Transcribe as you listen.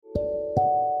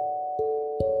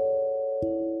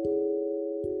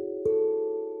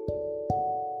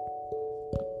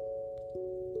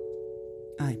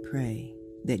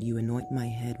that you anoint my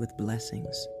head with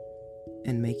blessings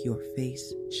and make your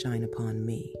face shine upon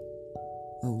me,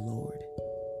 O Lord.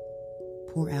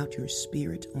 Pour out your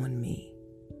Spirit on me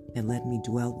and let me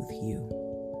dwell with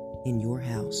you in your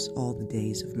house all the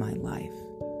days of my life.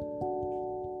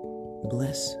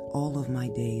 Bless all of my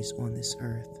days on this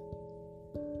earth,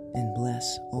 and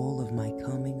bless all of my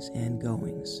comings and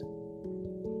goings.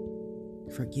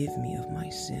 Forgive me of my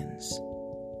sins.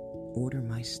 Order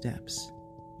my steps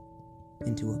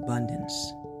into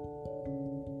abundance.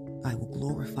 I will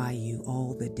glorify you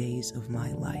all the days of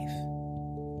my life.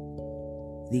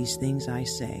 These things I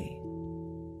say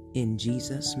in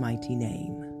Jesus' mighty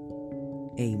name.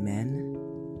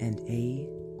 Amen and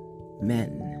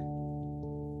amen.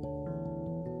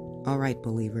 All right,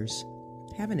 believers,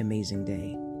 have an amazing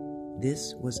day.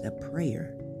 This was a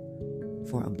prayer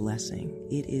for a blessing.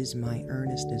 It is my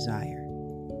earnest desire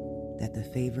that the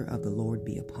favor of the Lord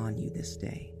be upon you this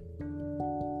day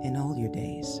and all your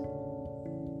days.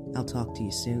 I'll talk to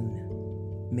you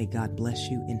soon. May God bless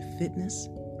you in fitness,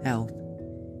 health,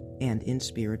 and in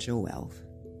spiritual wealth.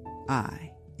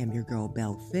 I am your girl,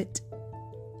 Belle Fit,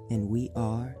 and we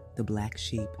are the Black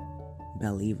Sheep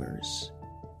Believers.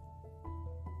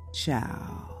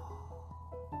 Ciao.